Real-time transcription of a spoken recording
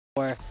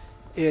for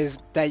is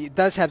that it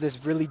does have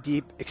this really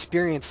deep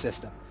experience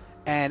system.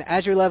 And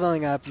as you're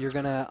leveling up, you're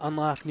going to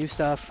unlock new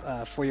stuff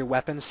for your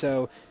weapons.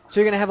 So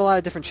you're going to have a lot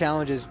of different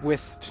challenges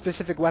with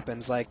specific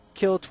weapons, like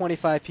kill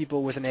 25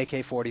 people with an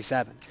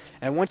AK-47.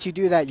 And once you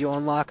do that, you'll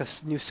unlock a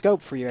new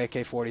scope for your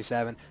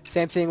AK-47.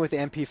 Same thing with the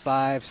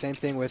MP5, same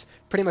thing with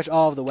pretty much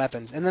all of the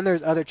weapons. And then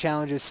there's other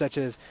challenges such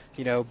as,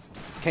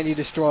 can you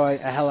destroy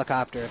a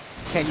helicopter?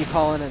 Can you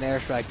call in an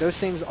airstrike? Those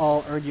things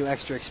all earn you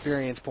extra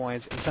experience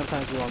points, and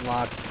sometimes you'll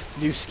unlock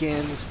new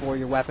skins for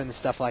your weapons,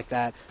 stuff like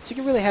that. So you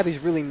can really have these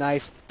really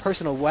nice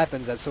personal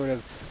weapons that sort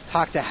of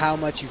talk to how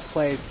much you've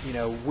played,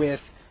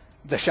 with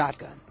the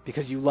shotgun,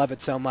 because you love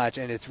it so much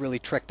and it's really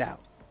tricked out.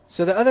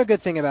 So the other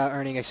good thing about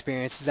earning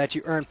experience is that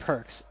you earn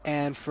perks,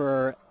 and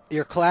for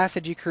your class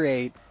that you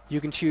create, you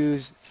can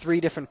choose 3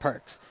 different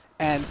perks.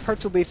 And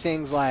perks will be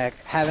things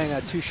like having a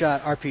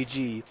 2-shot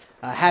RPG,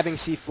 having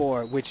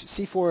C4, which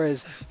C4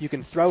 is you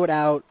can throw it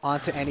out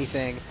onto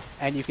anything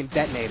and you can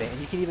detonate it. And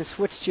you can even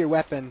switch to your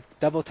weapon,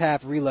 double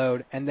tap,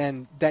 reload, and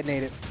then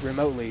detonate it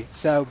remotely.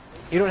 So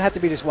you don't have to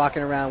be just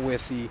walking around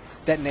with the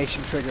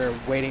detonation trigger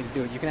waiting to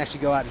do it. You can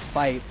actually go out and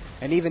fight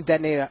and even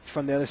detonate it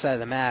from the other side of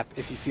the map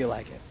if you feel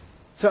like it.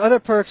 So other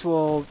perks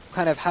will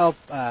kind of help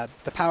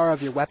the power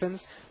of your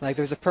weapons. Like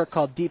there's a perk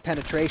called Deep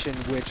Penetration,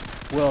 which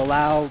will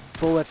allow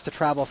bullets to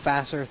travel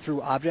faster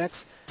through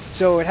objects.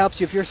 So it helps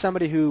you if you're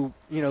somebody who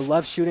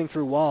loves shooting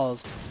through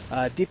walls.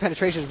 Deep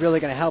Penetration is really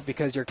going to help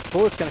because your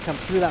bullet's going to come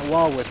through that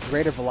wall with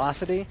greater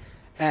velocity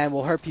and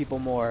will hurt people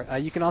more.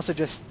 You can also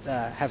just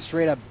have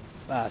straight up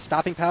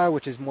stopping power,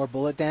 which is more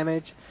bullet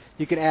damage.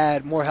 You can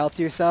add more health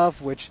to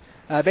yourself, which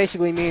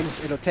basically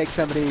means it'll take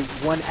somebody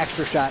 1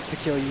 extra shot to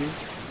kill you.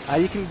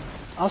 You can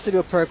also do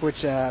a perk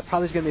which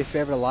probably is going to be a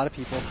favorite of a lot of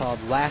people,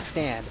 called Last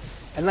Stand.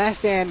 And Last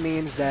Stand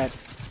means that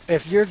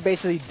if you're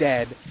basically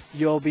dead,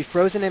 you'll be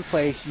frozen in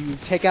place, you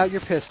take out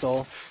your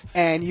pistol,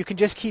 and you can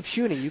just keep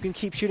shooting. You can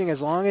keep shooting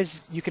as long as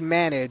you can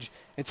manage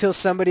until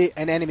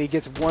an enemy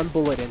gets 1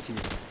 bullet into you.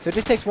 So it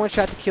just takes 1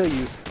 shot to kill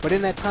you, but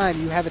in that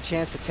time you have a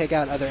chance to take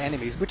out other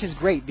enemies, which is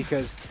great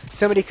because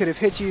somebody could have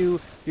hit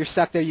you, you're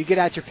stuck there, you get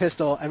out your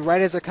pistol, and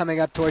right as they're coming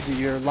up towards you,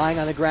 you're lying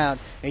on the ground,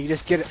 and you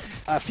just get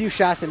a few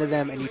shots into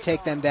them and you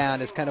take them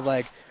down as kind of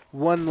like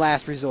one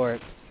last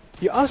resort.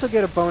 You also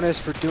get a bonus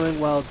for doing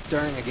well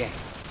during a game.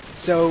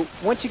 So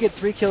once you get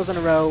 3 kills in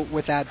a row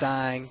without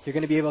dying, you're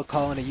going to be able to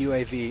call in a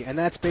UAV, and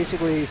that's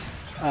basically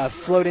a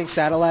floating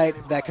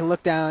satellite that can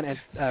look down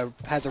and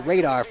has a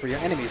radar for your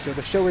enemies. So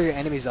it'll show where your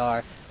enemies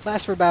are.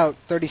 Lasts for about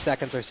 30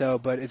 seconds or so,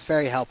 but it's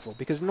very helpful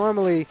because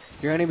normally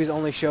your enemies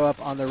only show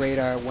up on the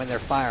radar when they're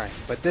firing,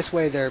 but this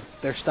way they're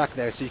stuck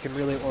there, so you can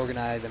really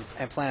organize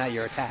and plan out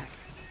your attack.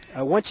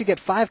 Once you get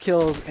 5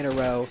 kills in a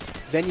row,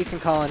 then you can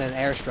call in an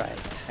airstrike.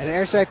 And an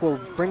airstrike will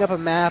bring up a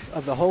map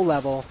of the whole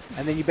level,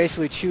 and then you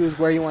basically choose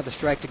where you want the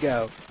strike to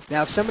go.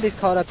 Now, if somebody's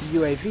called up the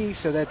UAV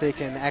so that they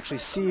can actually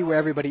see where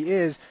everybody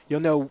is,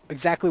 you'll know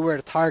exactly where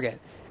to target.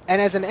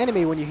 And as an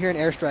enemy, when you hear an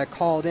airstrike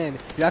called in,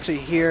 you actually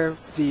hear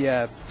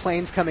the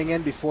planes coming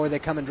in before they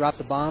come and drop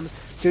the bombs.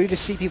 So you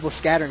just see people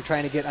scattering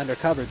trying to get under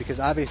cover, because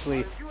obviously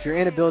if you're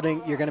in a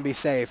building, you're going to be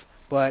safe.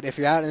 But if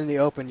you're out in the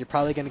open, you're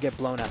probably going to get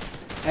blown up.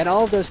 And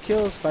all of those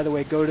kills, by the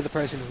way, go to the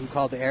person who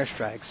called the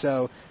airstrike.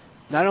 So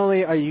not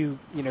only are you,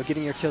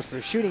 getting your kills for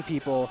shooting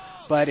people,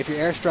 but if your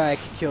airstrike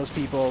kills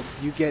people,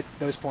 you get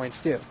those points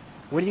too.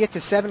 When you get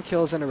to 7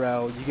 kills in a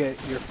row, you get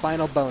your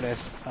final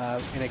bonus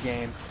in a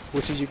game,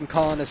 which is you can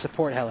call in a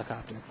support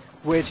helicopter,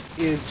 which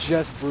is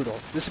just brutal.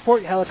 The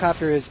support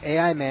helicopter is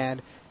AI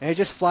manned, and it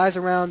just flies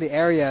around the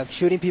area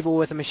shooting people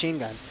with a machine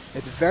gun.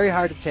 It's very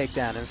hard to take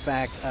down. In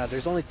fact,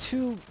 there's only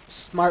 2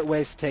 smart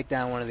ways to take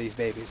down one of these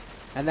babies,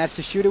 and that's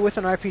to shoot it with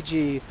an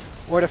RPG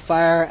or to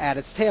fire at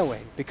its tail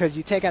wing, because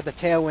you take out the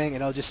tail wing and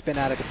it'll just spin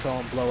out of control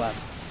and blow up.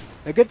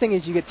 The good thing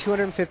is you get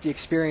 250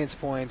 experience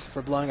points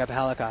for blowing up a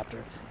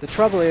helicopter. The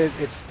trouble is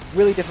it's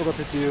really difficult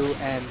to do,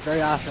 and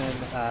very often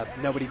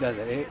nobody does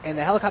it. And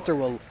the helicopter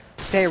will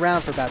stay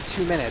around for about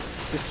 2 minutes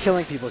just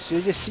killing people, so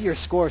you just see your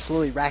score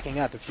slowly racking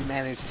up if you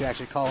manage to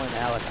actually call in the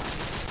helicopter.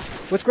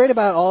 What's great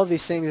about all of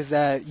these things is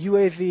that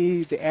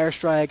UAV, the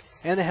airstrike,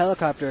 and the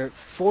helicopter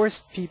force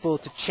people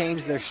to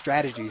change their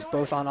strategies,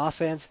 both on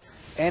offense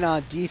and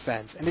on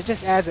defense, and it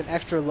just adds an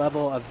extra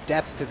level of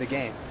depth to the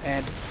game.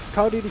 And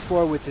Call of Duty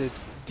 4, with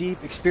its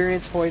deep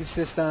experience point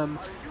system,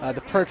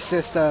 the perk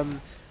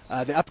system,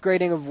 the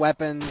upgrading of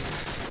weapons,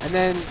 and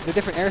then the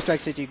different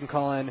airstrikes that you can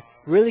call in,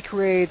 really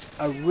creates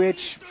a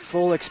rich,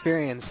 full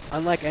experience,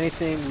 unlike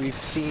anything we've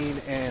seen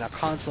in a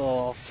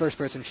console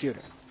first-person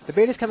shooter. The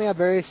beta is coming out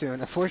very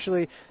soon.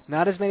 Unfortunately,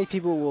 not as many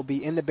people will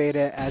be in the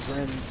beta as were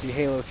in the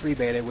Halo 3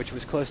 beta, which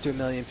was close to 1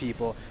 million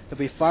people. There'll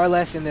be far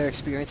less in their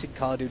experience in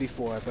Call of Duty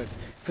 4, but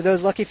for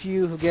those lucky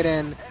few who get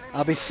in,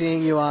 I'll be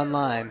seeing you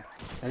online,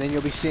 and then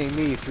you'll be seeing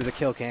me through the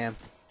kill cam.